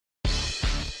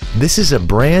This is a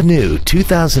brand new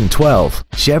 2012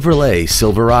 Chevrolet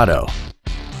Silverado.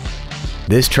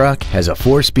 This truck has a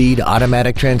 4-speed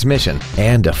automatic transmission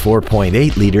and a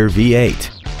 4.8-liter V8.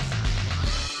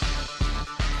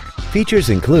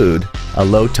 Features include a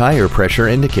low tire pressure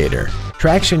indicator,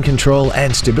 traction control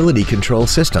and stability control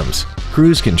systems,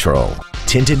 cruise control,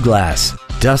 tinted glass,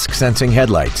 dusk sensing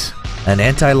headlights, an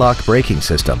anti-lock braking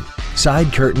system,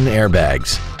 side curtain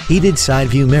airbags, heated side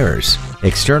view mirrors,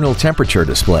 external temperature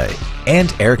display,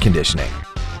 and air conditioning.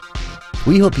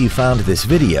 We hope you found this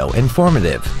video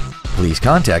informative. Please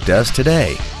contact us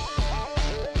today.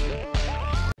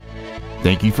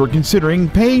 Thank you for considering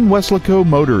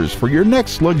PayneWeslacoMotors for your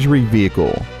next luxury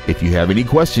vehicle. If you have any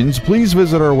questions, please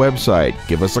visit our website,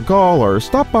 give us a call, or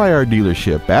stop by our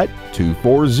dealership at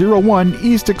 2401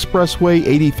 East Expressway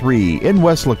 83 in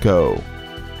Weslaco.